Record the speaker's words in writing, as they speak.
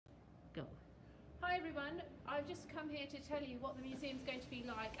Hi everyone, I've just come here to tell you what the museum's going to be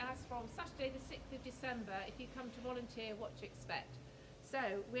like as from Saturday the 6th of December. If you come to volunteer, what to expect. So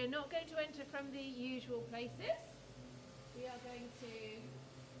we're not going to enter from the usual places. We are going to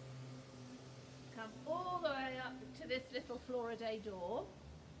come all the way up to this little Flora Day door,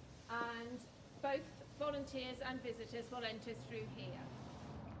 and both volunteers and visitors will enter through here.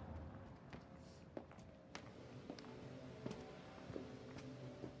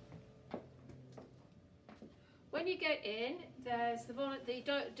 When you get in, there's the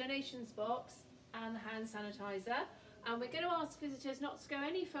donations box and the hand sanitizer, and we're going to ask visitors not to go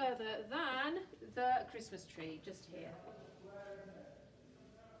any further than the Christmas tree just here,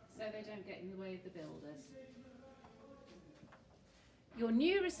 so they don't get in the way of the builders. Your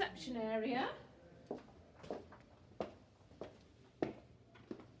new reception area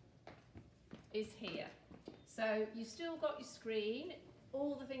is here. So you've still got your screen,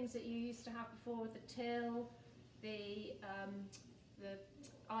 all the things that you used to have before with the till, the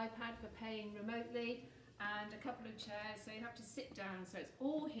iPad for paying remotely, and a couple of chairs, so you have to sit down, so it's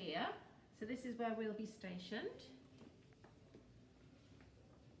all here. So this is where we'll be stationed.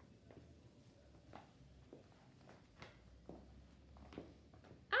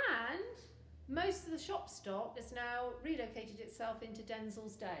 And most of the shop stock has now relocated itself into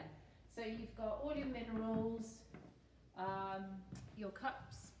Denzel's Den. So you've got all your minerals, your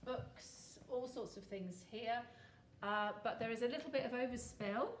cups, books, all sorts of things here. But there is a little bit of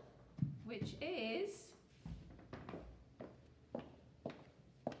overspill, which is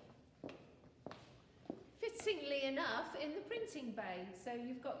fittingly enough in the printing bay. So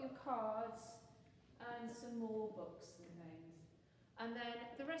you've got your cards and some more books and things. And then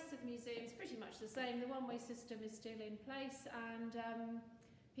the rest of the museum is pretty much the same. The one-way system is still in place, and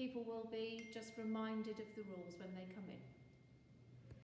people will be just reminded of the rules when they come in.